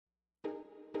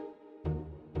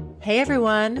Hey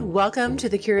everyone, welcome to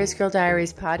the Curious Girl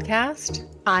Diaries podcast.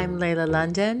 I'm Layla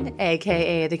London,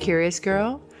 aka The Curious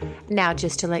Girl. Now,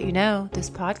 just to let you know, this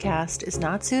podcast is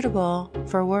not suitable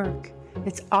for work.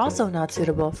 It's also not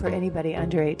suitable for anybody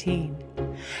under 18.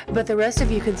 But the rest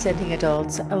of you consenting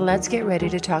adults, let's get ready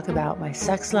to talk about my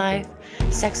sex life,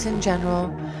 sex in general,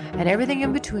 and everything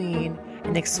in between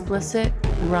in explicit,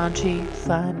 raunchy,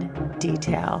 fun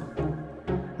detail.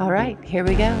 All right, here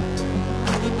we go.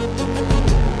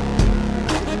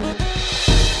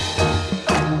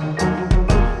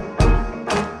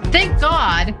 Thank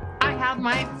God I have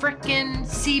my frickin'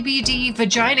 CBD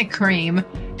vagina cream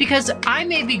because I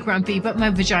may be grumpy, but my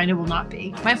vagina will not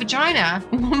be. My vagina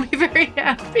will be very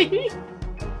happy.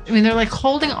 I mean, they're like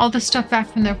holding all this stuff back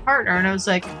from their partner. And I was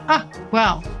like, oh,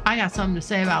 well, I got something to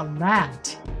say about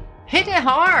that. Hit it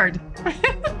hard.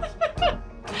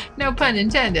 No pun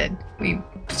intended. I mean,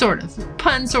 sort of.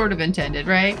 Pun sort of intended,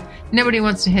 right? Nobody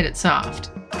wants to hit it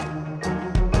soft.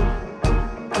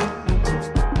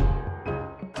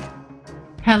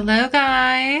 Hello,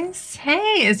 guys.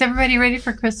 Hey, is everybody ready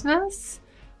for Christmas?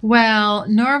 Well,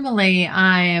 normally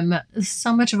I'm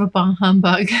so much of a bah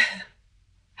humbug.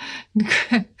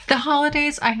 The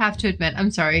holidays, I have to admit,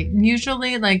 I'm sorry.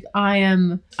 Usually,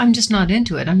 I'm just not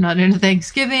into it. I'm not into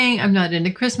Thanksgiving. I'm not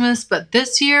into Christmas. But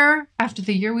this year, after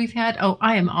the year we've had,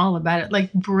 I am all about it.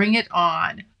 Like, bring it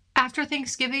on. After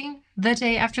Thanksgiving, the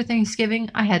day after Thanksgiving,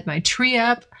 I had my tree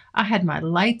up. I had my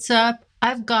lights up.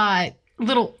 I've got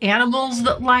little animals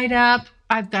that light up.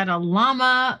 I've got a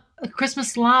llama, a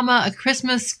Christmas llama, a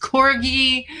Christmas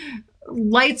corgi,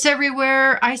 lights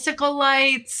everywhere, icicle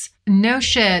lights. No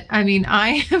shit. I mean,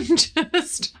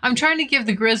 I'm trying to give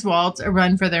the Griswolds a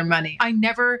run for their money. I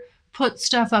never put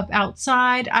stuff up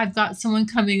outside. I've got someone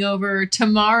coming over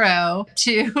tomorrow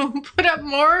to put up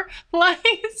more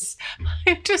lights.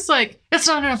 I'm just like, it's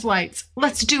not enough lights.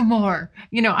 Let's do more.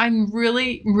 You know, I'm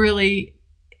really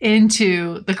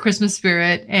into the Christmas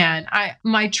spirit, and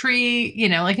my tree,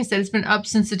 like I said, it's been up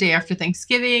since the day after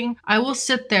Thanksgiving. I will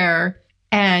sit there,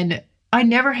 and I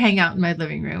never hang out in my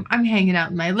living room. I'm hanging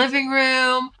out in my living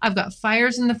room. I've got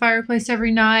fires in the fireplace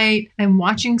every night. I'm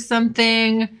watching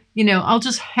something. I'll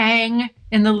just hang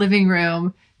in the living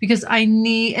room because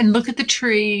and look at the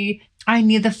tree. I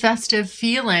need the festive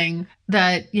feeling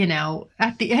that,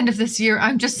 at the end of this year,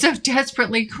 I'm just so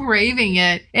desperately craving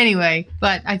it. Anyway,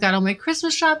 but I got all my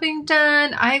Christmas shopping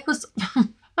done.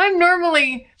 I'm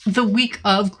normally the week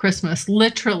of Christmas,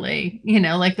 literally,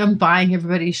 like I'm buying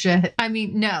everybody's shit. I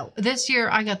mean, no, this year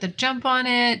I got the jump on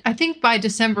it. I think by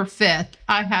December 5th,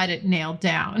 I had it nailed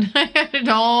down. I had it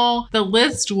all. The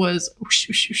list was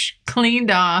cleaned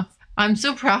off. I'm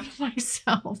so proud of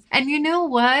myself. And you know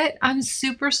what? I'm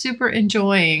super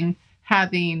enjoying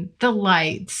having the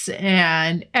lights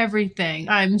and everything.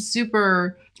 I'm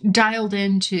super dialed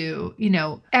into,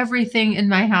 everything in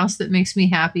my house that makes me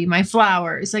happy. My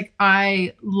flowers,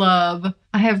 I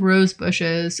have rose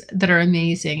bushes that are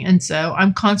amazing. And so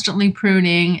I'm constantly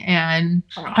pruning, and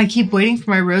I keep waiting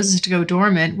for my roses to go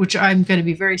dormant, which I'm going to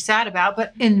be very sad about.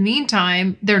 But in the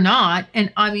meantime, they're not.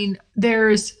 And I mean,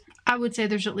 I would say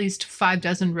there's at least 5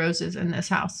 roses in this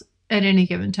house at any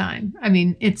given time. I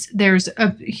mean, there's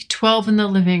 12 in the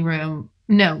living room.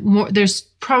 No, more. There's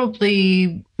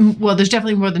definitely more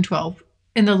than 12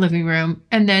 in the living room,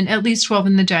 and then at least 12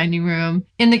 in the dining room.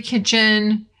 In the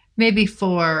kitchen, maybe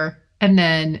 4, and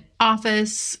then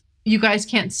office. You guys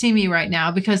can't see me right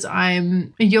now because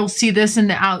you'll see this in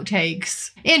the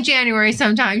outtakes. In January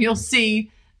sometime, you'll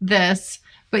see this.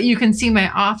 But you can see my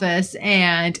office,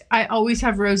 and I always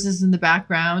have roses in the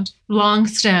background, long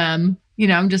stem.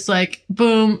 I'm just like,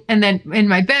 boom. And then in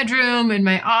my bedroom, in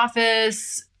my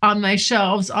office, on my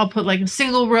shelves, I'll put a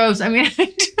single rose. I mean,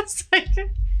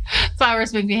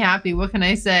 flowers make me happy. What can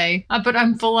I say? But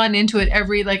I'm full on into it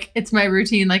it's my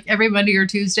routine. Every Monday or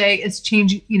Tuesday, it's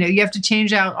changing. You have to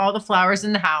change out all the flowers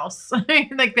in the house.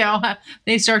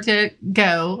 They start to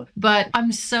go. But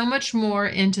I'm so much more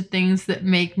into things that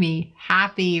make me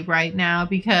happy right now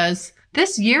because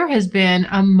this year has been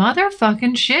a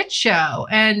motherfucking shit show,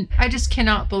 and I just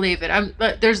cannot believe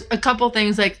it. There's a couple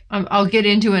things I'll get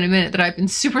into in a minute that I've been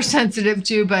super sensitive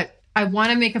to, but I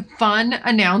want to make a fun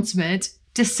announcement.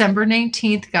 December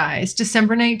 19th, guys.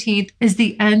 December 19th is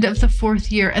the end of the 4th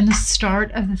year and the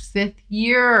start of the 5th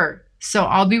year. So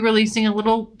I'll be releasing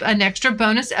an extra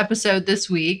bonus episode this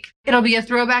week. It'll be a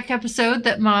throwback episode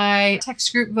that my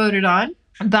text group voted on.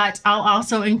 But I'll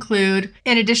also include,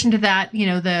 in addition to that,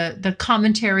 the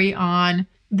commentary on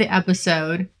the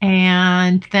episode.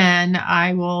 And then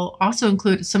I will also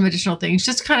include some additional things,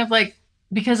 just kind of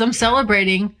because I'm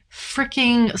celebrating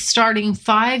freaking starting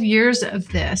 5 years of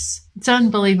this. It's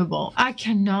unbelievable. I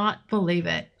cannot believe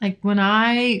it. Like when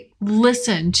I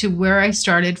listen to where I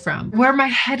started from, where my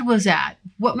head was at,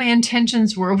 what my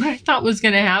intentions were, what I thought was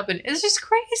going to happen, it's just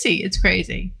crazy. It's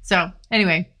crazy. So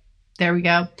anyway, there we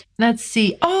go. Let's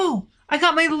see. Oh, I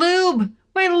got my lube.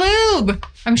 My lube.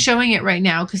 I'm showing it right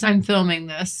now because I'm filming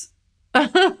this.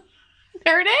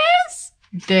 There it is.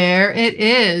 There it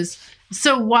is.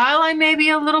 So while I may be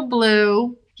a little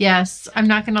blue, yes, I'm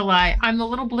not going to lie, I'm a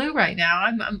little blue right now.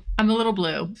 I'm a little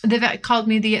blue. They've called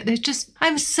me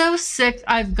I'm so sick.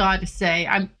 I've got to say,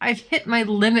 I've hit my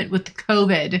limit with the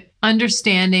COVID,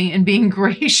 understanding and being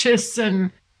gracious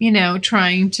and,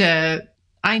 trying to,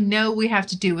 I know we have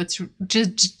to do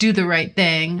just do the right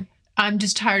thing. I'm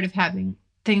just tired of having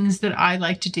things that I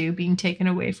like to do being taken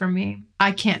away from me.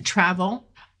 I can't travel.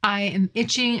 I am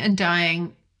itching and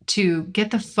dying to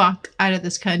get the fuck out of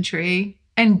this country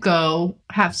and go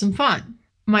have some fun.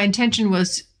 My intention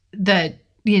was that,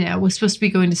 was supposed to be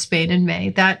going to Spain in May.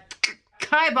 That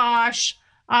kibosh,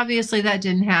 obviously that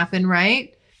didn't happen,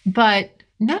 right? But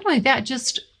not only that,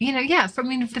 just,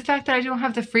 the fact that I don't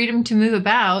have the freedom to move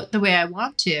about the way I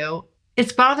want to,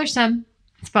 it's bothersome.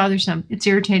 It's bothersome. It's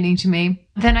irritating to me.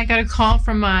 Then I got a call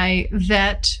from my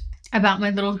vet about my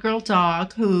little girl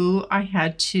dog who I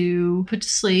had to put to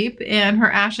sleep, and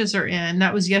her ashes are in.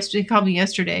 That was yesterday. He called me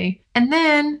yesterday. And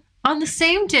then on the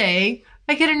same day,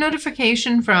 I get a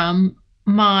notification from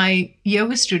my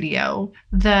yoga studio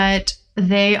that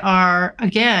they are,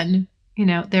 again,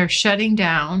 they're shutting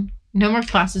down. No more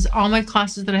classes. All my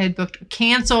classes that I had booked are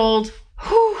canceled.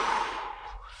 Whew.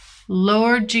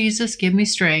 Lord Jesus, give me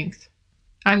strength.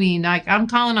 I mean, I'm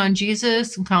calling on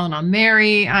Jesus. I'm calling on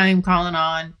Mary. I'm calling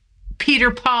on Peter,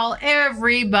 Paul,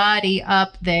 everybody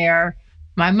up there.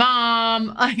 My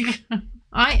mom.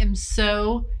 I am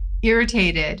so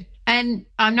irritated. And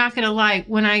I'm not going to lie,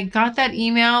 when I got that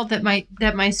email that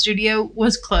my studio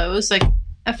was closed,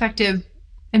 effective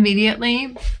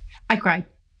immediately, I cried.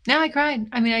 I cried.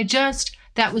 I mean,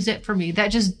 that was it for me. That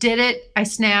just did it. I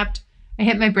snapped. I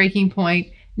hit my breaking point.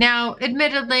 Now,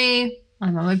 admittedly,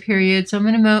 I'm on my period, so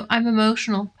I'm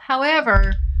emotional.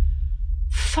 However,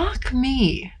 fuck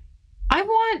me. I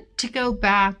want to go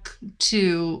back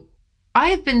to,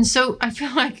 I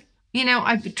feel like,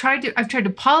 I've tried to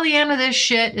Pollyanna this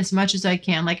shit as much as I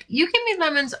can. Like, you give me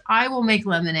lemons, I will make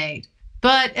lemonade.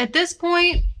 But at this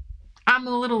point, I'm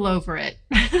a little over it.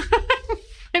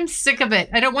 I'm sick of it.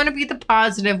 I don't want to be the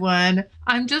positive one.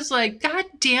 I'm just like, God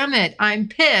damn it. I'm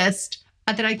pissed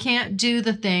that I can't do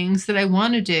the things that I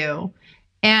want to do.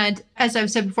 And as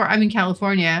I've said before, I'm in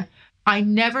California. I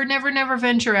never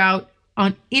venture out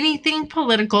on anything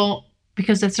political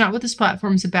because that's not what this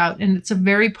platform is about. And it's a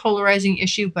very polarizing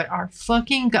issue, but our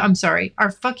fucking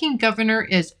governor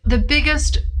is the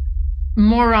biggest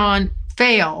moron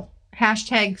fail,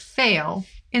 #fail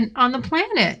on the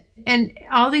planet. And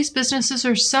all these businesses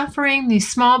are suffering, these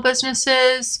small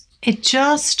businesses.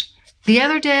 The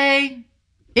other day,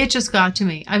 it just got to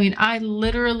me. I mean, I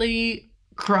literally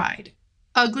cried.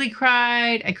 Ugly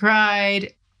cried. I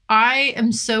cried. I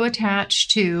am so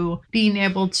attached to being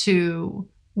able to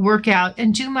work out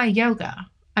and do my yoga.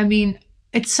 I mean,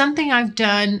 it's something I've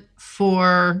done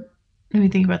let me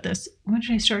think about this. When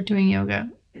did I start doing yoga?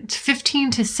 It's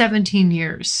 15 to 17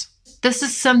 years. This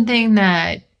is something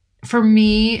that, for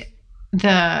me,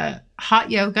 the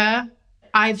hot yoga,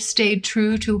 I've stayed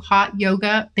true to hot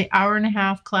yoga. The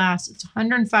 1.5-hour class, it's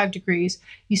 105 degrees.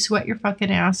 You sweat your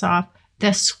fucking ass off.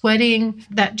 The sweating,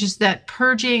 that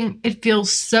purging, it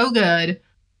feels so good.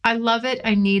 I love it.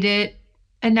 I need it.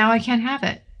 And now I can't have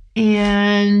it.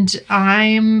 And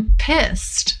I'm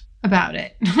pissed about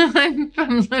it.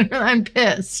 I'm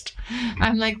pissed.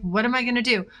 I'm like, what am I going to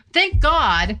do? Thank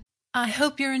God. I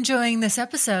hope you're enjoying this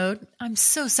episode. I'm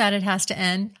so sad it has to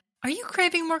end. Are you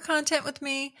craving more content with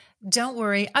me? Don't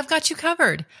worry, I've got you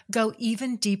covered. Go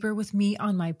even deeper with me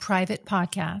on my private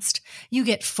podcast. You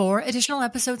get 4 additional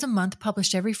episodes a month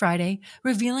published every Friday,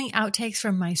 revealing outtakes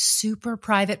from my super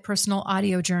private personal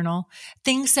audio journal,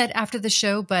 things said after the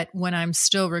show but when I'm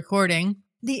still recording,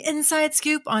 the inside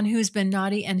scoop on who's been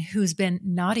naughty and who's been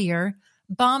naughtier,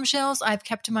 bombshells I've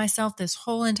kept to myself this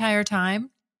whole entire time,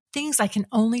 things I can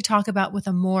only talk about with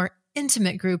a more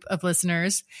intimate group of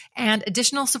listeners, and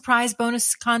additional surprise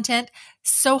bonus content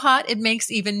so hot it makes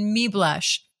even me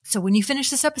blush. So when you finish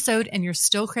this episode and you're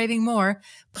still craving more,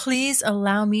 please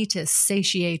allow me to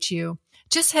satiate you.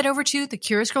 Just head over to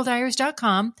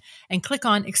thecuriousgirldiaries.com and click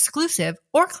on exclusive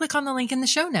or click on the link in the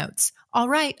show notes. All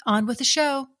right, on with the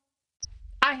show.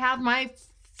 I have my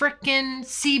frickin'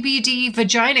 CBD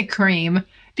vagina cream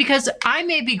because I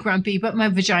may be grumpy, but my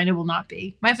vagina will not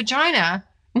be. My vagina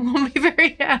will be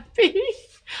very happy.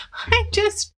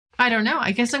 I don't know.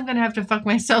 I guess I'm going to have to fuck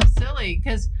myself silly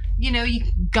because,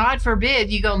 God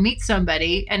forbid you go meet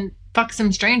somebody and fuck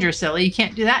some stranger silly. You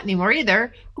can't do that anymore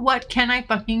either. What can I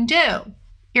fucking do?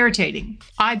 Irritating.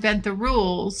 I bent the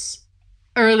rules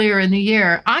earlier in the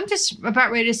year. I'm just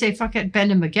about ready to say, fuck it,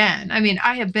 bend them again. I mean,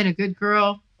 I have been a good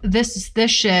girl. This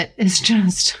shit is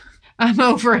just, I'm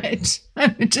over it.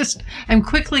 I'm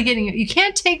quickly getting it. You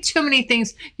can't take too many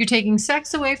things. You're taking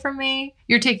sex away from me.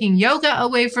 You're taking yoga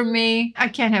away from me. I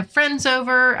can't have friends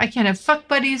over. I can't have fuck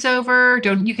buddies over.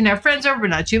 You can have friends over, but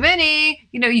not too many.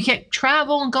 You can't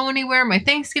travel and go anywhere. My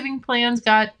Thanksgiving plans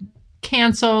got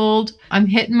canceled. I'm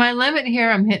hitting my limit here.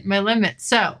 I'm hitting my limit.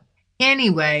 So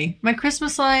anyway, my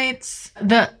Christmas lights,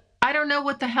 I don't know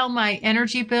what the hell my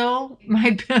energy bill,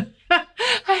 I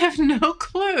have no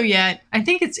clue yet. I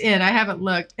think it's in. I haven't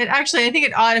looked. I think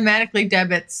it automatically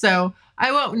debits. So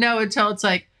I won't know until it's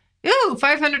like, ooh,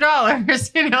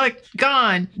 $500,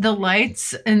 gone. The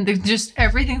lights and just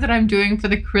everything that I'm doing for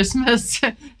the Christmas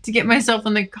to get myself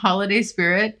in the holiday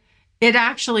spirit, it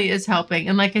actually is helping.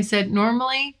 And like I said,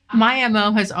 normally my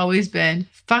MO has always been,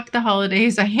 fuck the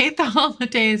holidays. I hate the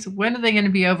holidays. When are they going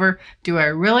to be over? Do I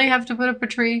really have to put up a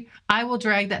tree? I will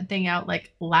drag that thing out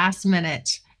last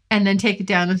minute and then take it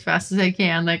down as fast as I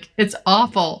can. It's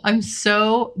awful. I'm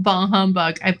so bah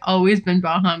humbug. I've always been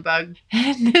bah humbug.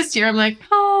 And this year I'm like,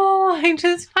 I'm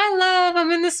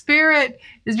in the spirit.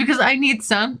 It's because I need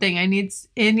something. I need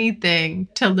anything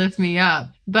to lift me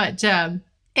up. But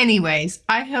anyways,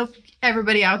 I hope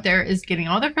everybody out there is getting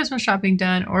all their Christmas shopping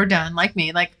done like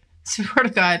me, swear to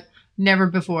God, never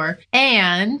before.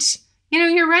 And,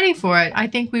 you're ready for it. I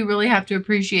think we really have to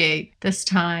appreciate this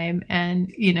time.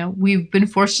 And, we've been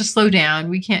forced to slow down.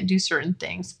 We can't do certain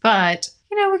things, but,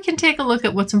 we can take a look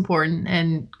at what's important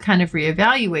and kind of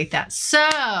reevaluate that.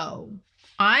 So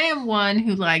I am one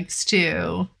who likes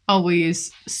to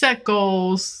always set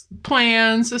goals,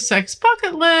 plans, a sex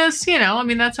bucket list.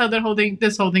 That's how this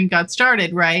whole thing got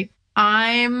started, right?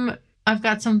 I've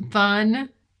got some fun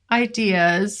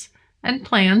ideas and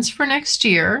plans for next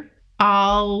year.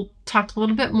 I'll talk a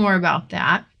little bit more about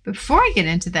that. Before I get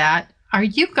into that,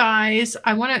 I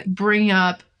want to bring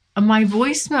up my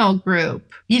voicemail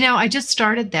group. I just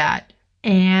started that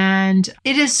and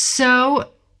it is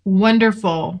so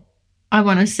wonderful, I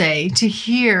want to say, to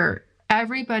hear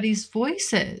everybody's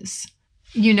voices.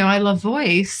 I love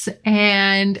voice.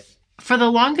 And for the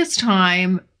longest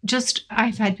time,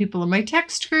 I've had people in my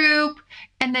text group.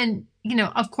 And then,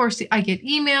 of course, I get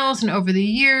emails, and over the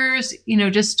years,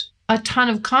 just a ton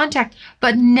of contact.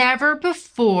 But never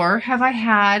before have I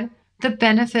had the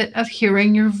benefit of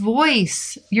hearing your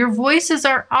voice. Your voices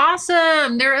are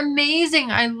awesome. They're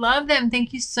amazing. I love them.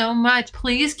 Thank you so much.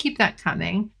 Please keep that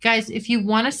coming. Guys, if you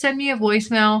want to send me a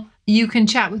voicemail, you can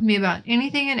chat with me about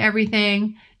anything and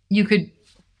everything. You could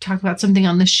talk about something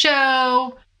on the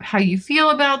show, how you feel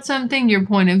about something, your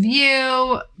point of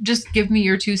view. Just give me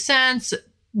your 2 cents,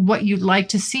 what you'd like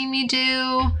to see me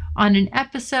do on an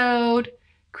episode,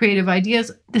 creative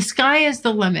ideas. The sky is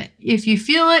the limit. If you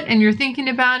feel it and you're thinking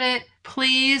about it,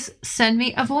 please send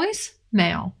me a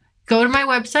voicemail. Go to my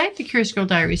website,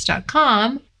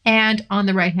 thecuriousgirldiaries.com, and on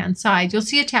the right-hand side, you'll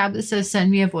see a tab that says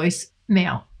send me a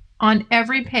voicemail. On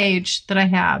every page that I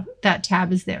have, that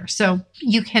tab is there. So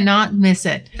you cannot miss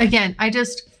it. Again, I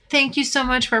just thank you so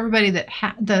much for everybody that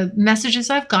the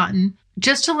messages I've gotten.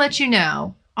 Just to let you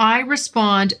know, I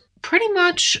respond pretty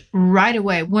much right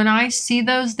away. When I see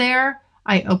those there,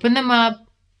 I open them up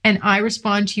and I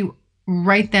respond to you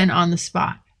right then on the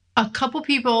spot. A couple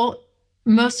people,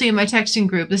 mostly in my texting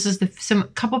group, this is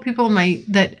couple people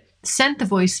that sent the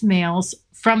voicemails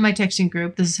from my texting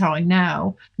group. This is how I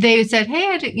know. They said,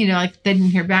 hey, they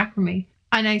didn't hear back from me.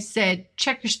 And I said,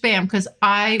 check your spam, because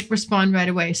I respond right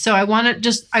away. So I want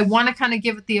to kind of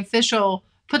give it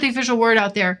put the official word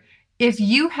out there. If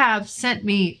you have sent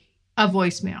me a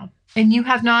voicemail and you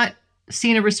have not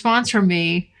seen a response from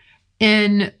me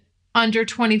in under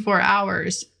 24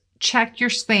 hours, check your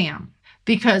spam,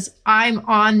 because I'm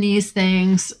on these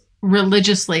things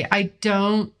religiously. I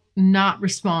don't not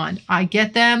respond. I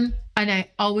get them and I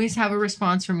always have a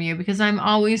response from you, because I'm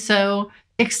always so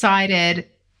excited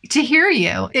to hear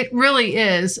you. It really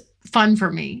is fun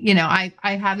for me. I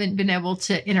haven't been able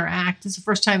to interact. It's the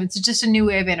first time. It's just a new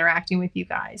way of interacting with you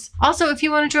guys. Also, if you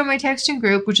want to join my texting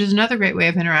group, which is another great way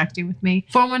of interacting with me,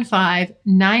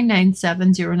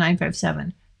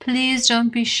 415-997-0957. Please don't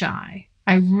be shy.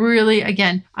 I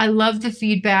love the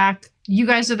feedback. You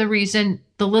guys are the reason,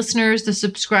 the listeners, the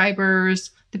subscribers,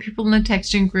 the people in the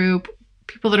texting group,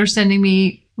 people that are sending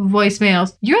me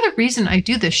voicemails. You're the reason I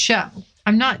do this show.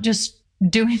 I'm not just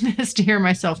doing this to hear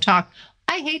myself talk.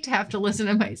 I hate to have to listen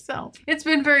to myself. It's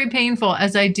been very painful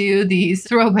as I do these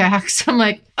throwbacks. I'm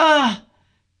like, oh,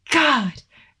 God,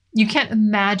 you can't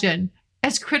imagine.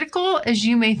 As critical as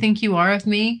you may think you are of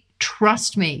me,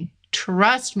 trust me,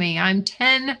 I'm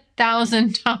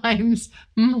 10,000 times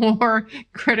more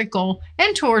critical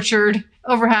and tortured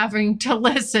over having to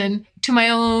listen to my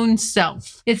own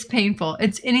self. It's painful.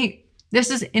 This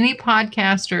is any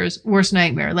podcaster's worst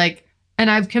nightmare. And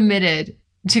I've committed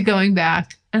to going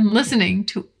back and listening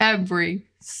to every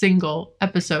single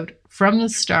episode from the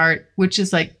start, which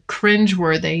is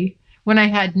cringeworthy. When I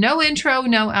had no intro,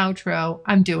 no outro,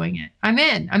 I'm doing it. I'm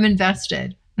in. I'm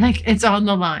invested. It's on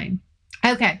the line.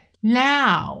 Okay,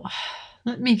 now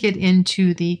let me get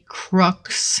into the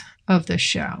crux of the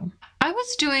show. I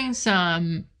was doing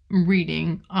some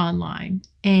reading online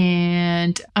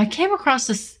and I came across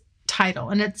this title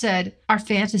and it said, "Our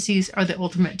fantasies are the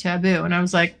ultimate taboo." And I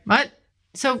was like, what?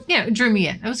 So, it drew me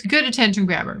in. It was a good attention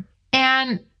grabber.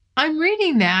 And I'm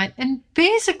reading that, and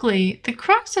basically the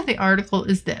crux of the article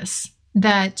is this,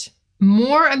 that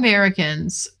more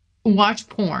Americans watch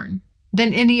porn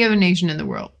than any other nation in the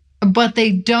world, but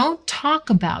they don't talk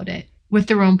about it with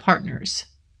their own partners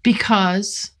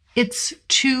because it's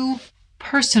too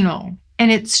personal and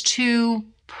it's too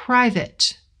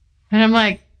private. And I'm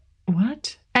like,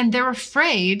 what? And they're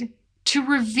afraid to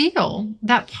reveal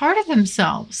that part of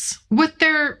themselves with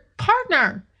their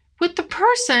partner, with the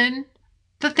person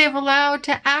that they've allowed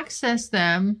to access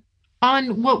them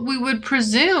on what we would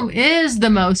presume is the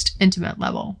most intimate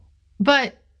level.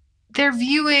 But they're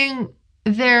viewing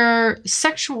their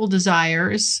sexual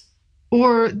desires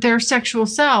or their sexual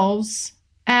selves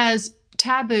as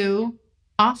taboo,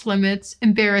 off limits,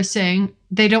 embarrassing.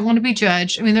 They don't want to be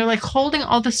judged. I mean, they're holding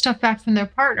all this stuff back from their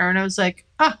partner. And I was like,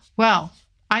 well,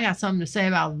 I got something to say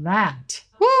about that.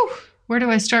 Woo! Where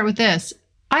do I start with this?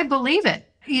 I believe it.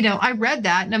 I read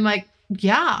that and I'm like,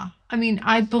 yeah. I mean,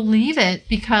 I believe it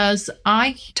because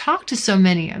I talk to so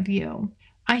many of you.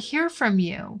 I hear from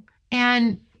you.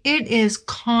 And it is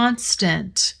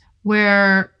constant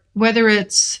whether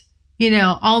it's,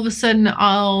 all of a sudden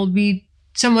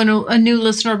a new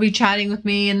listener will be chatting with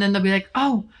me and then they'll be like,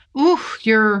 I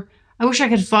wish I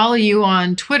could follow you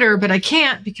on Twitter, but I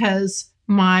can't because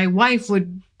my wife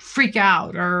would freak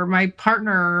out or my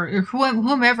partner or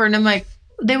whomever. And I'm like,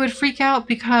 they would freak out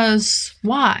because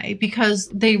why? Because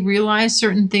they realize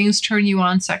certain things turn you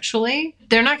on sexually.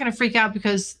 They're not going to freak out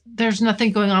because there's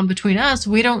nothing going on between us.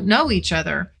 We don't know each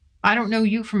other. I don't know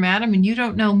you from Adam and you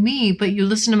don't know me, but you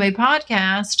listen to my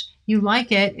podcast. You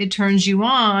like it. It turns you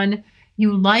on.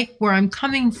 You like where I'm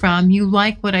coming from. You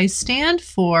like what I stand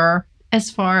for as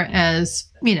far as,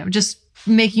 just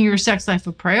making your sex life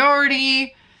a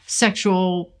priority,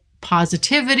 sexual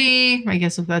positivity. I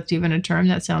guess if that's even a term,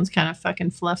 that sounds kind of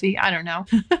fucking fluffy. I don't know.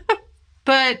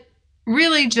 But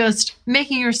really just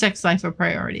making your sex life a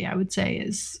priority, I would say,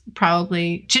 is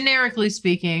probably, generically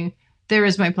speaking, there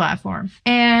is my platform.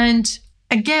 And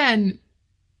again,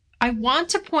 I want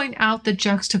to point out the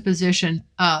juxtaposition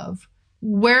of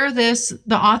where the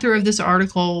author of this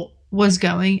article was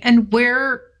going and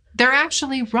where they're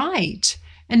actually right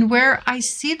and where I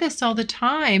see this all the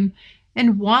time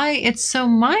and why it's so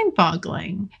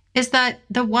mind-boggling is that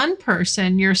the one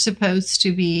person you're supposed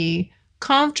to be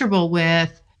comfortable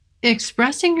with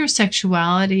expressing your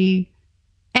sexuality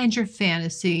and your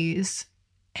fantasies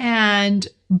and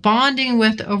bonding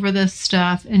with over this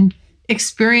stuff and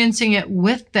experiencing it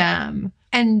with them.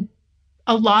 And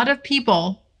a lot of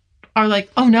people are like,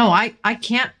 oh no, I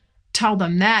can't tell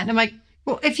them that. And I'm like,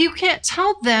 well, if you can't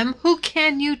tell them, who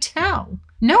can you tell?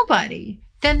 Nobody.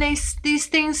 Then these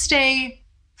things stay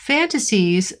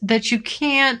fantasies that you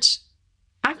can't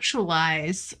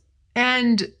actualize.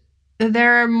 And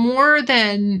they're more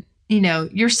than,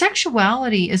 your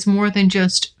sexuality is more than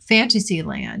just fantasy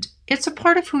land. It's a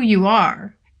part of who you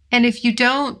are. And if you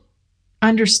don't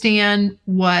understand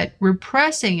what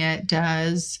repressing it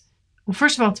does, well,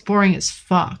 first of all, it's boring as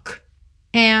fuck.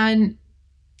 And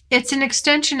it's an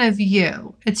extension of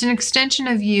you. It's an extension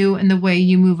of you and the way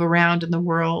you move around in the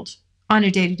world on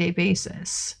a day-to-day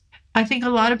basis. I think a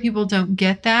lot of people don't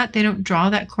get that. They don't draw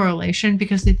that correlation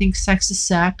because they think sex is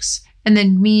sex. And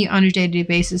then me on a day-to-day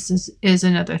basis is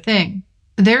another thing.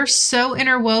 They're so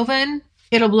interwoven,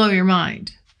 it'll blow your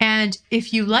mind. And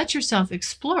if you let yourself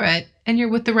explore it and you're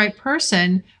with the right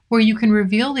person where you can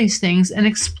reveal these things and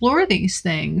explore these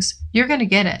things, you're going to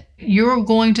get it. You're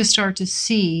going to start to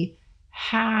see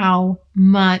how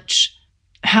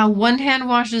one hand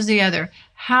washes the other,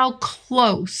 how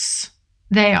close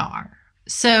they are.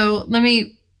 So let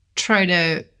me try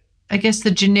to I guess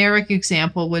the generic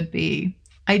example would be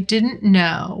I didn't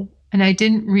know and I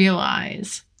didn't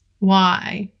realize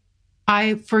why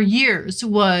I, for years,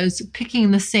 was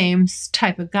picking the same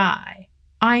type of guy.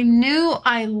 I knew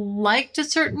I liked a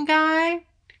certain guy,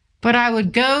 but I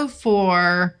would go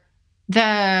for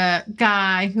the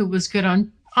guy who was good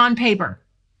on paper.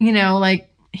 Like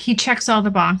he checks all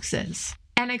the boxes.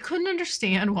 And I couldn't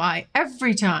understand why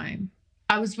every time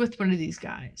I was with one of these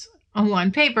guys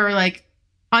on paper,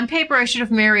 I should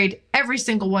have married every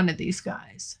single one of these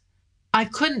guys. I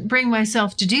couldn't bring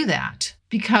myself to do that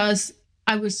because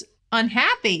I was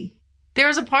unhappy. There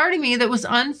was a part of me that was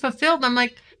unfulfilled. I'm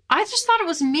like, I just thought it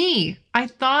was me. I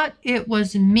thought it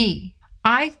was me.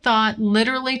 I thought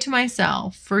literally to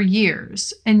myself for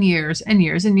years and years and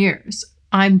years and years,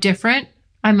 I'm different.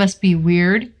 I must be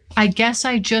weird. I guess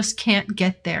I just can't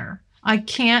get there. I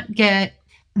can't get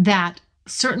that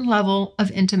certain level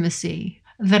of intimacy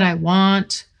that I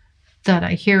want, that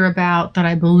I hear about, that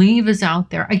I believe is out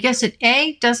there. I guess it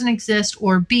A, doesn't exist,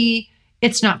 or B,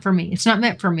 it's not for me. It's not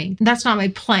meant for me. That's not my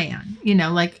plan.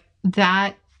 Like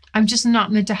that, I'm just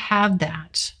not meant to have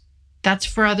that. That's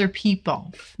for other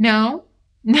people. No.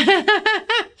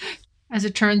 As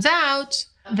it turns out,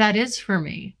 that is for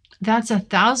me. That's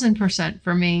 1,000%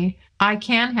 for me. I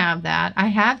can have that. I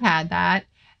have had that.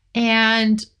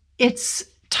 And it's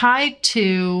tied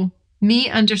to me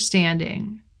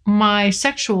understanding my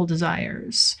sexual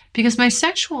desires, because my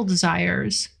sexual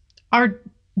desires are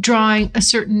drawing a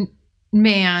certain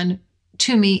man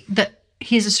to me, that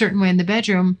he's a certain way in the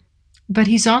bedroom, but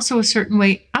he's also a certain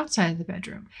way outside of the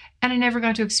bedroom. And I never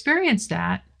got to experience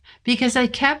that because I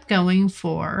kept going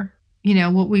for,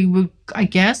 what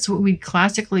we'd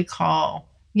classically call,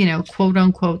 quote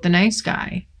unquote, the nice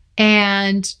guy.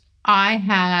 And I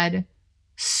had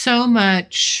so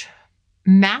much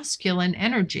masculine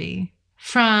energy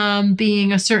from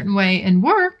being a certain way in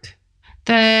work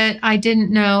that I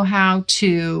didn't know how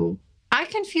to. I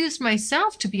confused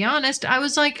myself, to be honest. I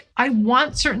was like, I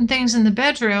want certain things in the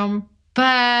bedroom,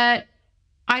 but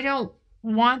I don't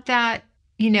want that.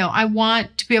 I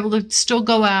want to be able to still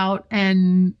go out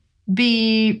and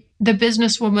be the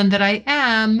businesswoman that I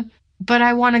am, but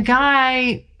I want a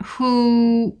guy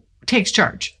who takes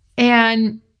charge.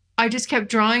 And I just kept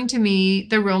drawing to me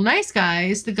the real nice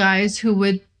guys, the guys who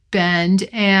would bend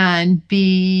and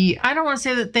be, I don't want to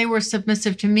say that they were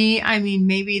submissive to me. I mean,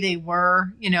 maybe they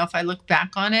were, if I look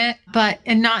back on it,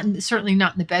 certainly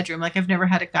not in the bedroom. Like I've never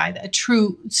had a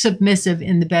true submissive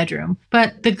in the bedroom,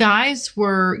 but the guys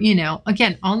were,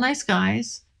 again, all nice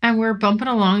guys, and we're bumping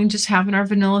along and just having our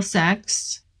vanilla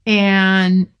sex.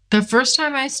 And the first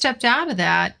time I stepped out of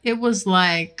that, it was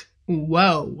like,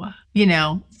 whoa,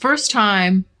 first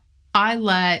time I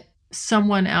let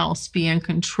someone else be in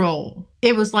control.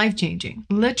 It was life-changing,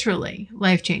 literally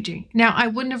life-changing. Now, I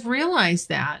wouldn't have realized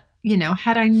that,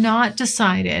 had I not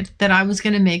decided that I was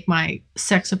going to make my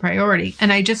sex a priority.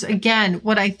 And I just, again,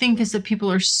 what I think is that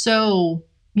people are so,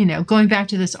 going back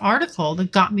to this article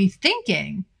that got me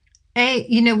thinking,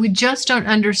 we just don't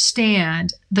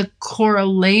understand the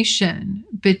correlation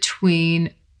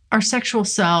between our sexual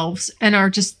selves and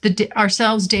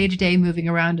ourselves day to day moving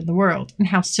around in the world, and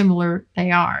how similar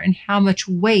they are, and how much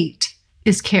weight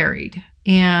is carried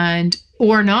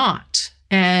or not.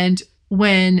 And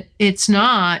when it's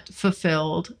not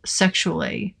fulfilled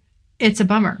sexually, it's a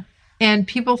bummer. And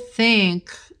people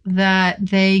think that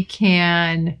they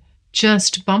can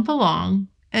just bump along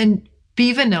and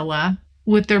be vanilla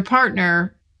with their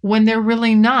partner when they're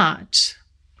really not,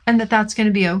 and that's going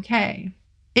to be okay.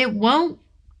 It won't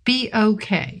be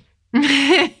okay.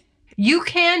 You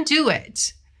can do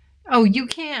it. Oh, you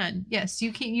can. Yes,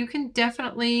 you can. You can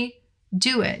definitely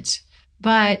do it.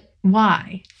 But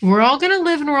why? We're all going to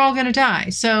live and we're all going to die.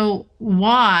 So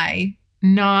why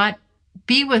not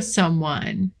be with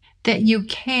someone that you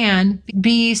can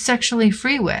be sexually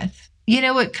free with?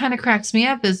 What kind of cracks me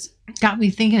up is got me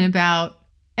thinking about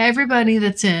everybody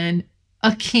that's in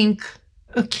a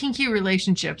kinky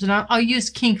relationships. And I'll use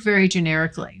kink very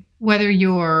generically. Whether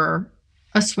you're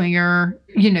a swinger,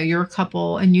 you're a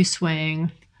couple and you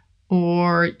swing,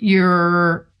 or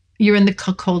you're in the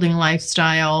cuckolding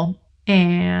lifestyle,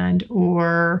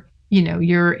 or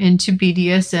you're into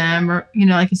BDSM, or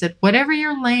like I said, whatever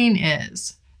your lane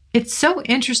is. It's so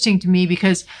interesting to me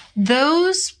because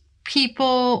those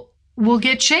people will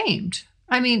get shamed.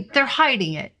 I mean, they're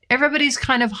hiding it. Everybody's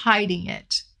kind of hiding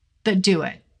it that do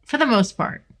it, for the most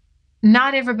part.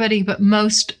 Not everybody, but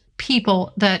most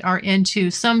people that are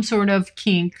into some sort of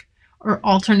kink or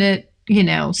alternate,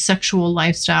 sexual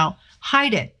lifestyle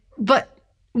hide it. But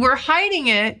we're hiding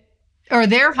it, or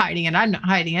they're hiding it. I'm not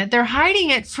hiding it. They're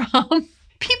hiding it from,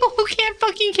 People who can't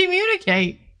fucking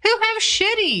communicate, who have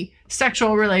shitty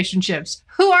sexual relationships,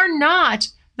 who are not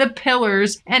the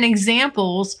pillars and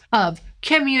examples of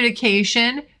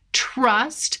communication,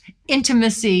 trust,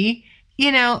 intimacy.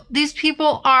 These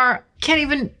people can't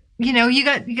even, you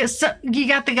got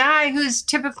the guy who's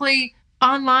typically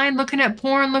online looking at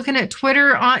porn, looking at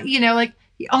Twitter on,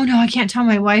 oh no, I can't tell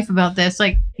my wife about this.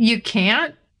 Like, you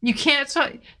can't.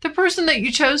 So the person that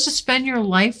you chose to spend your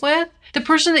life with, the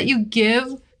person that you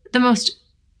give the most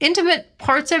intimate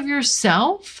parts of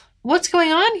yourself, what's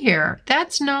going on here?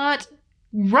 That's not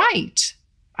right.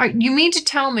 You mean to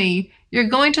tell me you're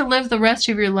going to live the rest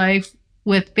of your life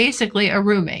with basically a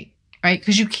roommate, right?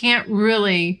 Because they can't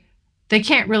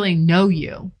really know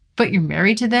you, but you're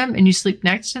married to them and you sleep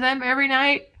next to them every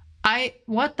night?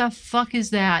 What the fuck is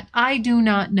that? I do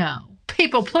not know.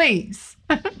 People, please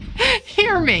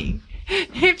hear me.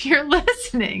 If you're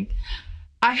listening,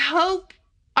 I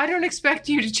don't expect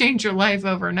you to change your life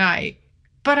overnight,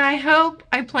 but I hope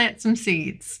I plant some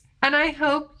seeds, and I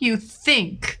hope you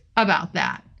think about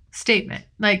that statement.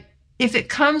 Like, if it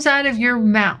comes out of your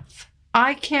mouth,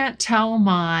 I can't tell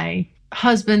my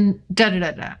husband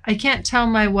da-da-da-da. I can't tell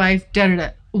my wife da-da-da.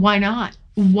 Why not?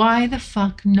 Why the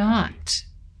fuck not?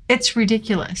 It's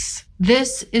ridiculous.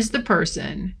 This is the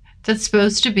person that's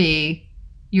supposed to be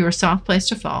your soft place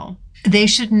to fall. They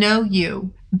should know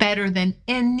you better than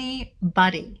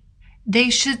anybody. They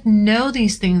should know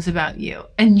these things about you,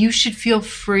 and you should feel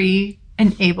free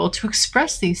and able to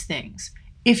express these things.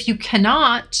 If you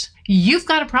cannot, you've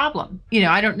got a problem.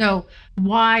 I don't know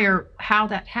why or how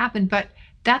that happened, but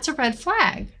that's a red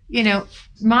flag.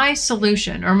 My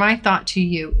solution or my thought to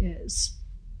you is,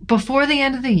 before the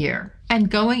end of the year and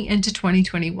going into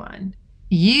 2021,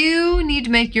 you need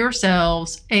to make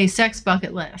yourselves a sex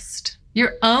bucket list,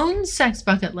 your own sex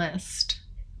bucket list.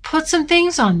 Put some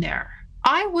things on there.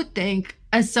 I would think,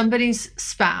 as somebody's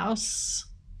spouse,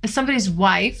 as somebody's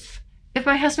wife, if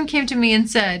my husband came to me and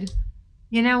said,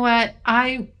 you know what,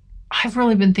 I've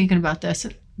really been thinking about this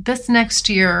next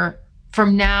year,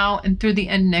 from now and through the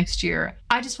end of next year,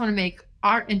 I just want to make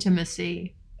our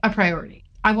intimacy a priority.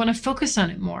 I want to focus on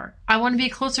it more. I want to be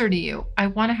closer to you. I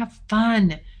want to have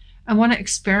fun. I want to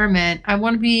experiment. I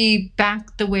want to be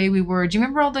back the way we were. Do you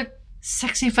remember all the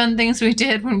sexy fun things we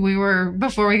did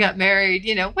before we got married?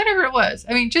 Whatever it was.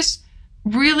 I mean, just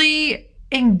really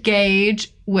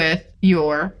engage with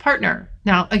your partner.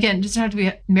 Now, again, it doesn't have to be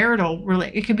a marital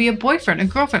relationship. It could be a boyfriend, a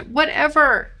girlfriend,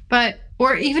 whatever.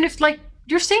 Or even if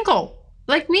you're single,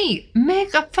 like me,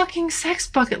 make a fucking sex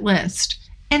bucket list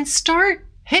and start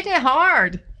hitting it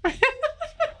hard.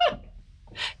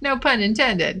 No pun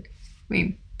intended. I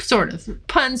mean, sort of.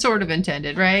 Pun sort of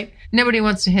intended, right? Nobody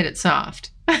wants to hit it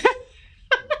soft.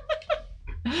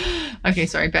 Okay,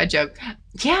 sorry, bad joke.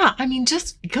 Yeah, I mean,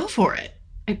 just go for it.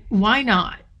 Why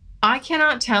not? I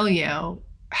cannot tell you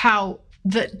how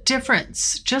the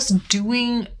difference just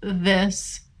doing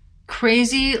this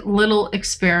crazy little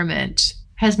experiment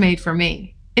has made for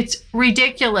me. It's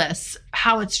ridiculous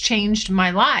how it's changed my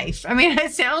life. I mean,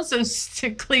 it sounds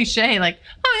so cliche, like,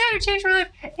 oh yeah, it changed my life.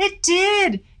 It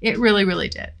did. It really, really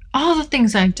did. All the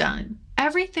things I've done,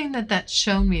 everything that's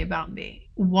shown me about me,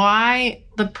 why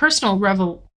the personal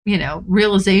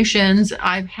realizations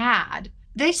I've had,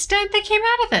 they came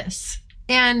out of this.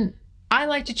 And I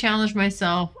like to challenge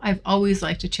myself. I've always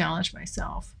liked to challenge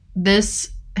myself. This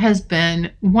has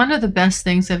been one of the best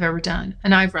things I've ever done.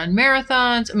 And I've run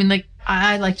marathons. I mean,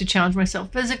 I like to challenge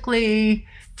myself physically,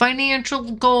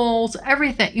 financial goals,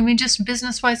 everything. I mean, just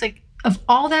business-wise, of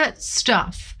all that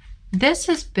stuff, this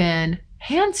has been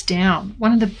hands down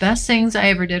one of the best things I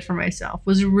ever did for myself,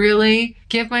 was really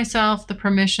give myself the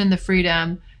permission, the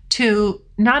freedom to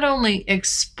not only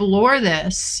explore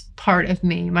this part of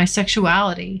me, my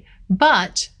sexuality,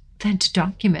 but then to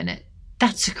document it.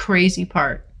 That's the crazy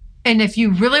part. And if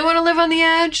you really want to live on the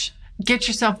edge, get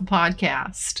yourself a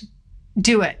podcast.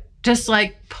 Do it. Just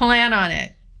plan on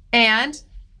it. And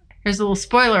here's a little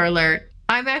spoiler alert.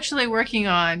 I'm actually working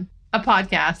on a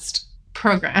podcast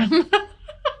program.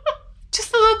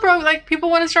 Just a little people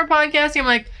want to start podcasting. I'm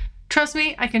like, trust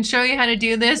me, I can show you how to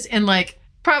do this in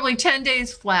probably 10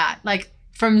 days flat,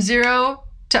 from zero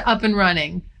to up and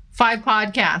running. 5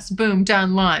 podcasts, boom,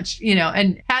 done, launch,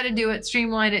 and how to do it,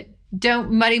 streamline it.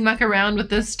 Don't muddy muck around with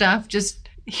this stuff. Just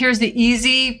here's the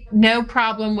easy, no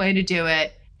problem way to do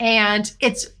it. And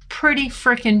it's pretty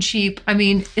freaking cheap. I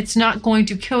mean, it's not going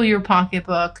to kill your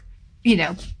pocketbook.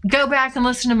 Go back and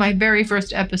listen to my very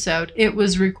first episode. It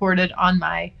was recorded on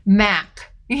my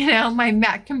Mac, my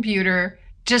Mac computer,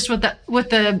 just with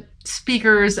the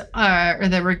speakers or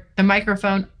the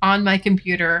microphone on my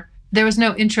computer. There was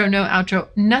no intro, no outro,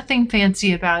 nothing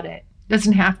fancy about it.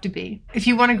 Doesn't have to be. If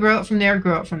you want to grow it from there,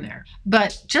 grow it from there.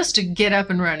 But just to get up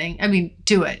and running, I mean,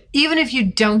 do it. Even if you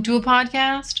don't do a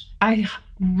podcast, I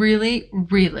really,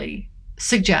 really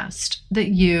suggest that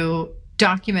you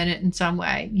document it in some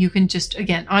way. You can just,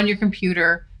 again, on your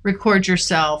computer, record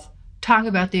yourself, talk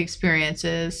about the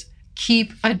experiences,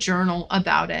 keep a journal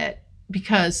about it,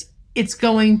 because it's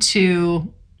going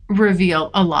to reveal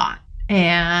a lot.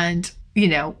 And, you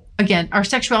know, again, our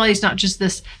sexuality is not just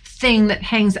this thing that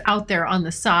hangs out there on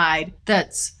the side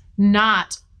that's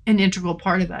not an integral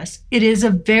part of us. It is a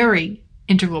very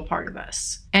integral part of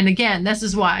us. And again, this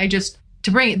is why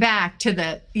to bring it back to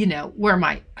the, you know, where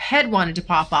my head wanted to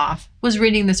pop off, was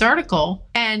reading this article.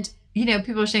 And, you know,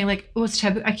 people are saying like, oh, it's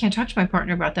taboo. I can't talk to my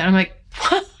partner about that. I'm like,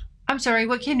 what? I'm sorry,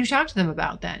 what can you talk to them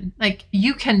about then? Like,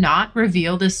 you cannot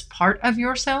reveal this part of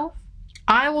yourself.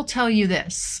 I will tell you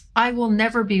this. I will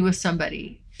never be with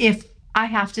somebody if I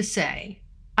have to say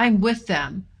I'm with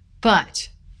them, but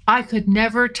I could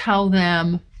never tell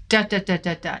them ...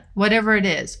 whatever it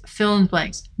is, fill in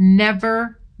blanks.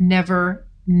 Never, never,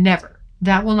 never.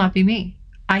 That will not be me.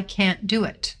 I can't do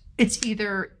it. It's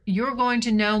either you're going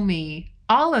to know me,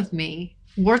 all of me,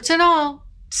 warts and all,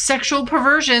 sexual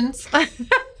perversions,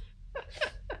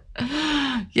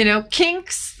 you know,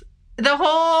 kinks, the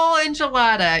whole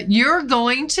enchilada. You're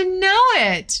going to know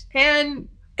it. And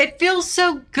it feels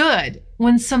so good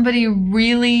when somebody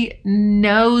really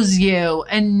knows you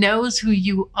and knows who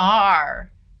you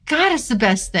are. God, it's the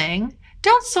best thing.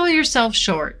 Don't sell yourself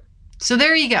short. So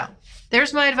there you go.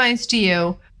 There's my advice to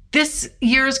you. This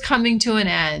year is coming to an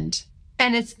end,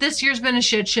 and this year's been a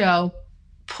shit show.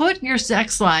 Put your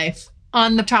sex life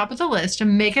on the top of the list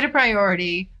and make it a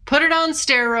priority. Put it on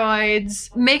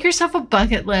steroids. Make yourself a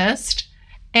bucket list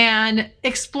and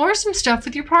explore some stuff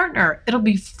with your partner. It'll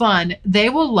be fun. They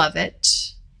will love it.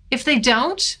 If they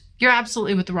don't, you're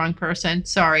absolutely with the wrong person.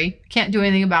 Sorry. Can't do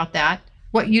anything about that.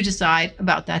 What you decide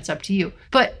about that's up to you.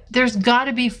 But there's got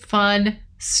to be fun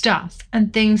stuff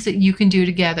and things that you can do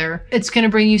together. It's going to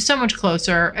bring you so much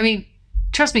closer. I mean,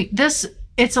 trust me,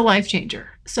 it's a life changer.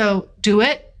 So do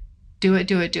it, do it,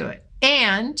 do it, do it.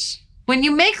 And when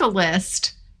you make a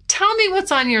list, tell me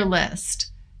what's on your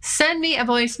list. Send me a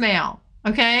voicemail.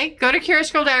 Okay. Go to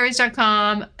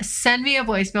CuriousGirlDiaries.com. Send me a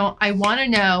voicemail. I want to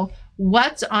know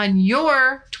what's on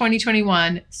your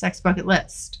 2021 sex bucket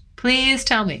list. Please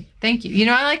tell me. Thank you. You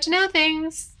know, I like to know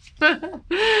things.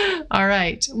 All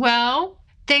right. Well,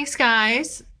 thanks,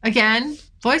 guys. Again,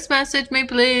 voice message me,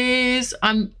 please.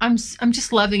 I'm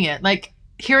just loving it. Like,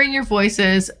 hearing your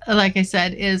voices, like I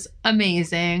said, is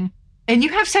amazing. And you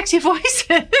have sexy voices.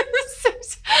 There's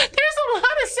a lot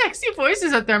of sexy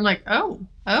voices out there. I'm like, oh,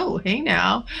 hey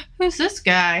now, who's this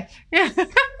guy? Yeah.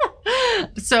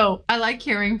 So I like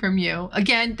hearing from you.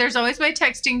 Again, there's always my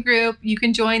texting group. You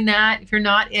can join that. If you're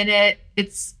not in it,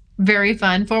 it's very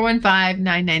fun.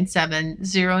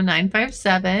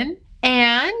 415-997-0957.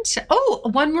 And,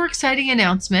 one more exciting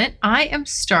announcement. I am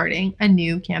starting a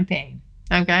new campaign.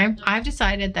 Okay. I've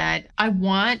decided that I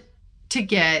want to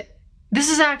get, this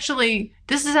is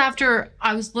after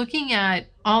I was looking at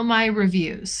all my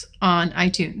reviews on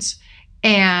iTunes.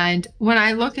 And when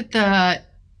I look at the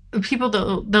people,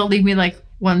 they'll leave me like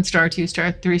 1 star, 2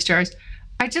 star, 3 stars.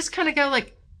 I just kind of go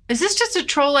like, is this just a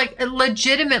troll? Like,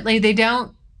 legitimately, they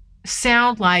don't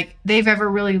sound like they've ever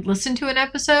really listened to an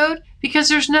episode, because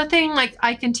there's nothing like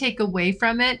I can take away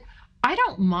from it. I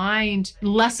don't mind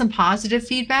less than positive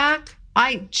feedback.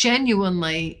 I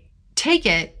genuinely take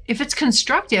it if it's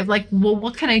constructive. Like, well,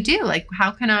 what can I do? Like, how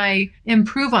can I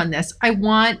improve on this? I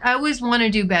always want to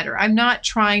do better. I'm not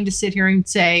trying to sit here and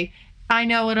say, I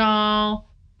know it all.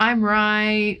 I'm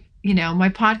right. You know, my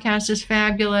podcast is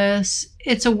fabulous.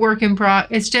 It's a work in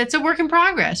it's a work in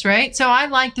progress, right? So I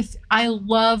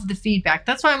love the feedback.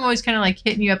 That's why I'm always kind of like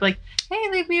hitting you up like,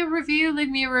 hey, leave me a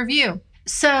review.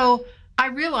 So I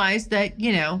realized that,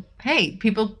 you know, hey,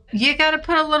 people, you got to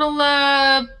put a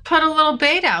little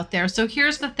bait out there. So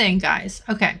here's the thing, guys.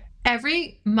 Okay.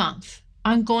 Every month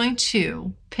I'm going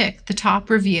to pick the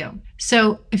top review.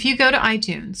 So if you go to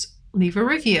iTunes, leave a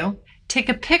review, take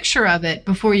a picture of it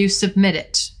before you submit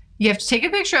it. You have to take a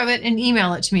picture of it and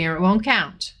email it to me or it won't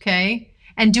count. Okay.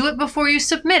 And do it before you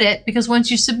submit it, because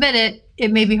once you submit it,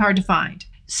 it may be hard to find.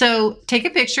 So take a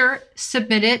picture,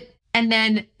 submit it, and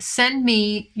then send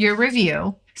me your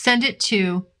review. Send it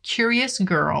to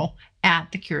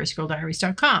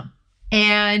curiousgirl@thecuriousgirldiaries.com.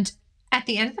 And at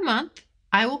the end of the month,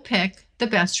 I will pick the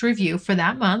best review for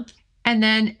that month. And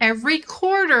then every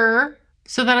quarter,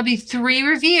 so that'll be 3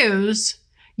 reviews,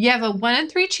 you have a 1 in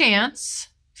 3 chance,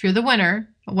 if you're the winner,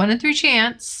 a 1 in 3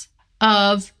 chance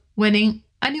of winning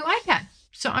a new iPad.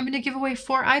 So I'm going to give away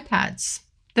 4 iPads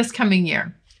this coming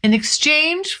year in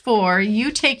exchange for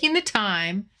you taking the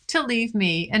time to leave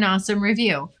me an awesome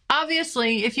review.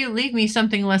 Obviously, if you leave me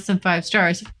something less than 5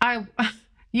 stars,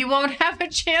 you won't have a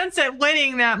chance at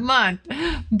winning that month.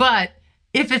 But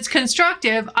if it's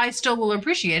constructive, I still will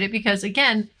appreciate it because,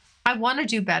 again, I want to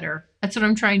do better. That's what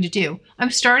I'm trying to do.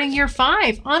 I'm starting year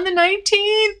 5 on the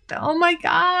 19th. Oh my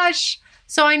gosh.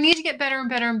 So I need to get better and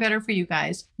better and better for you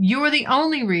guys. You're the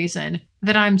only reason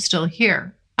that I'm still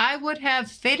here. I would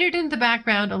have faded into the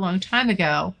background a long time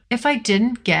ago if I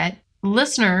didn't get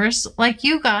listeners like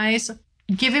you guys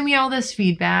giving me all this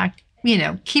feedback,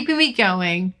 keeping me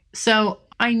going. So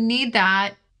I need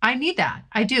that. I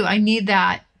do. I need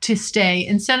that to stay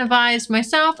incentivized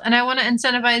myself, and I want to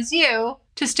incentivize you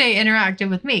to stay interactive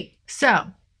with me. So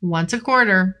once a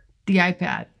quarter, the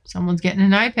iPad. Someone's getting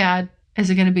an iPad. Is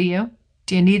it going to be you?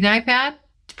 Do you need an iPad?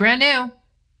 It's brand new.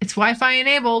 It's Wi-Fi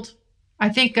enabled. I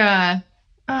think,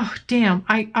 oh, damn.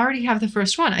 I already have the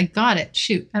first one. I got it.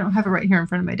 Shoot. I don't have it right here in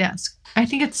front of my desk. I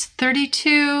think it's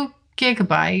 32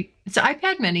 gigabyte. It's an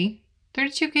iPad mini.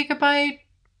 32 gigabyte.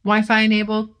 Wi-Fi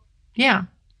enabled. Yeah.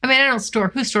 I mean, I don't store.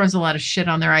 Who stores a lot of shit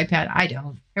on their iPad? I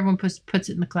don't. Everyone puts it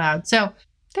in the cloud. So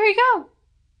there you go.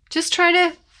 Just try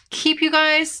to keep you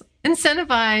guys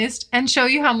incentivized and show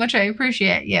you how much I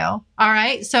appreciate you. All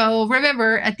right. So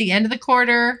remember, at the end of the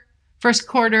quarter, first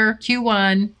quarter,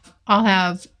 Q1, I'll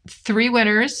have 3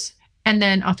 winners. And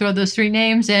then I'll throw those 3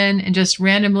 names in and just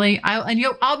randomly,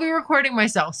 I'll be recording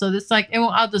myself. So this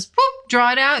I'll just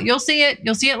draw it out. You'll see it.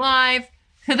 You'll see it live.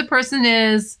 Who the person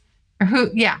is, or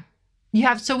who. Yeah.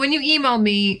 So when you email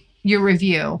me your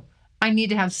review, I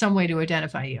need to have some way to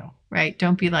identify you, right?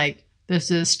 Don't be like, this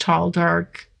is tall,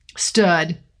 dark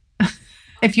stud.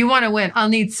 If you want to win, I'll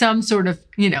need some sort of,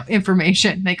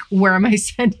 information. Like, where am I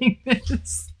sending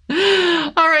this?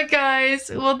 All right, guys.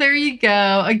 Well, there you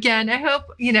go. Again, I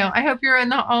hope you're on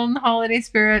the holiday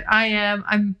spirit. I am.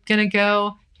 I'm going to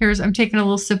go. I'm taking a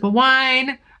little sip of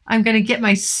wine. I'm going to get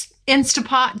my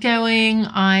Instapot going.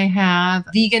 I have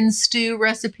vegan stew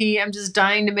recipe I'm just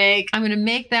dying to make. I'm going to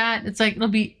make that.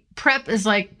 Prep is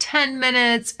like 10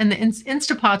 minutes, and the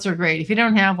Instapots are great. If you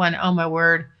don't have one, oh my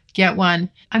word, get one.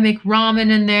 I make ramen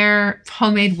in there,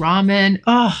 homemade ramen.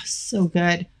 Oh, so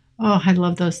good. Oh, I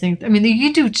love those things. I mean,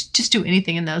 you just do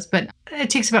anything in those, but it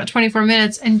takes about 24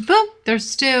 minutes and boom, there's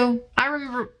stew. I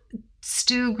remember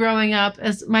stew growing up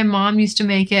as my mom used to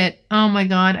make it. Oh my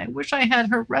God, I wish I had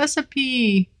her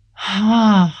recipe.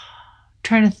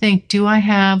 Trying to think, do I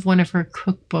have one of her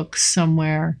cookbooks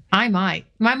somewhere? I might.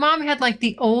 My mom had like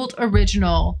the old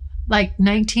original, like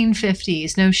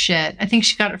 1950s, no shit. I think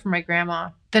she got it from my grandma.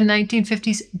 The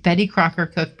 1950s Betty Crocker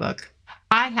cookbook.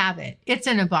 I have it. It's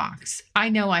in a box. I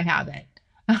know I have it.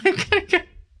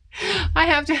 I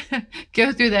have to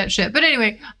go through that shit. But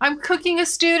anyway, I'm cooking a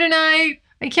stew tonight.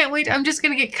 I can't wait. I'm just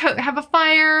going to have a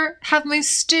fire, have my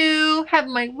stew, have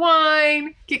my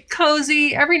wine, get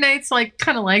cozy. Every night's like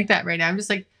kind of like that right now. I'm just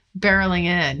like barreling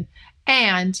in.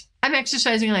 And I'm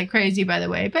exercising like crazy, by the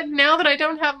way. But now that I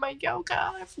don't have my yoga,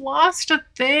 I've lost a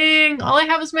thing. All I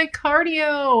have is my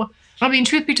cardio. I mean,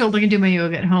 truth be told, I can do my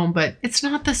yoga at home, but it's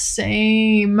not the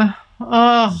same.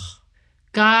 Oh,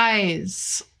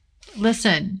 guys,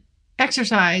 listen.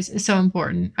 Exercise is so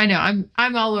important. I know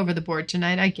I'm all over the board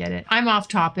tonight. I get it. I'm off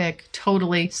topic.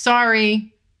 Totally.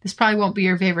 Sorry. This probably won't be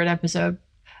your favorite episode.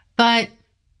 But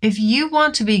if you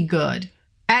want to be good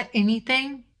at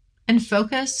anything and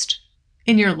focused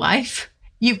in your life,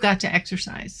 you've got to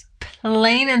exercise.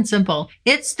 Plain and simple.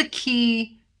 It's the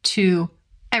key to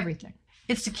everything.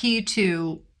 It's the key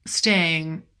to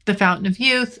staying the fountain of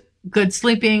youth, good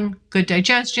sleeping, good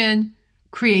digestion,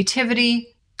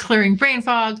 creativity, clearing brain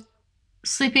fog,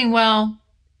 sleeping well,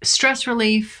 stress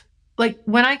relief. Like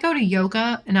when I go to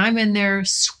yoga and I'm in there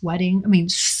sweating,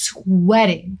 it's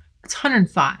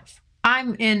 105.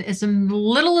 I'm in as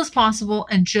little as possible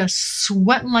and just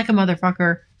sweating like a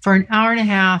motherfucker for an hour and a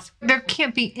half. There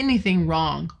can't be anything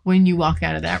wrong when you walk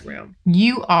out of that room.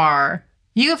 You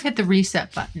have hit the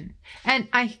reset button. And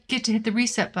I get to hit the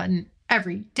reset button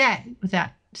every day with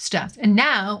that stuff. And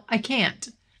now I can't.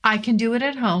 I can do it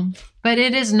at home, but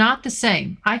it is not the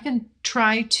same. I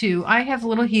have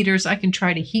little heaters. I can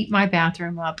try to heat my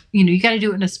bathroom up. You got to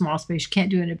do it in a small space. You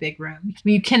can't do it in a big room.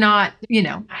 You cannot,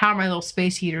 how my little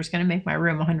space heater is going to make my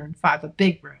room 105, a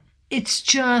big room. It's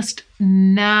just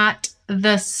not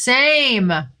the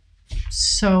same.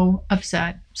 So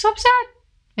upset.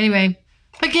 Anyway,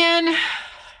 again,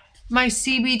 my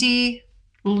CBD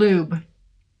lube.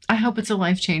 I hope it's a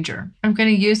life changer. I'm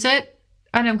going to use it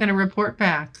and I'm going to report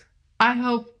back. I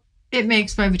hope it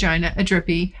makes my vagina a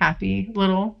drippy, happy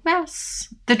little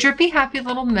mess. The drippy, happy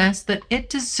little mess that it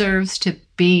deserves to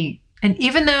be. And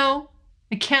even though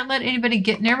I can't let anybody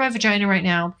get near my vagina right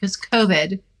now because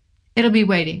COVID, it'll be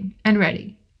waiting and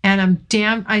ready. And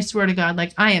I swear to God,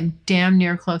 like I am damn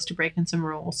near close to breaking some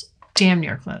rules. Damn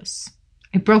near close.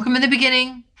 I broke them in the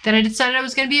beginning. Then I decided I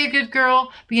was going to be a good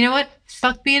girl. But you know what?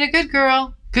 Fuck being a good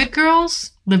girl. Good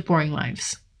girls live boring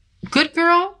lives. Good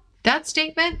girl, that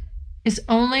statement is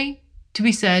only to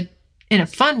be said in a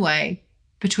fun way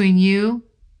between you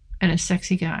and a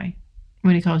sexy guy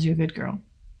when he calls you a good girl.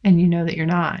 And you know that you're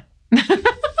not.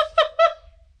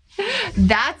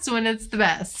 That's when it's the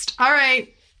best. All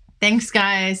right. Thanks,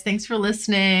 guys. Thanks for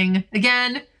listening.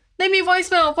 Again, leave me a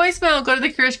voicemail. Go to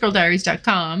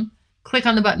thecuriousgirldiaries.com. Click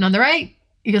on the button on the right.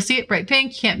 You'll see it bright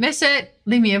pink. You can't miss it.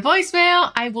 Leave me a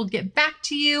voicemail. I will get back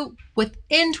to you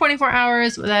within 24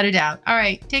 hours without a doubt. All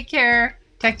right. Take care.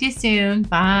 Talk to you soon.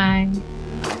 Bye.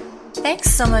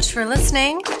 Thanks so much for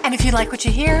listening. And if you like what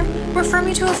you hear, refer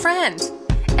me to a friend.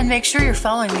 And make sure you're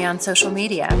following me on social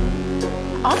media.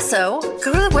 Also,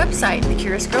 go to the website,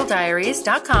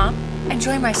 thecuriousgirldiaries.com, and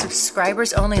join my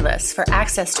subscribers only list for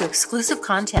access to exclusive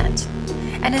content.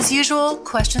 And as usual,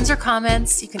 questions or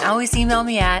comments, you can always email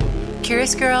me at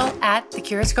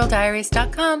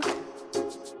curiousgirl@thecuriousgirldiaries.com.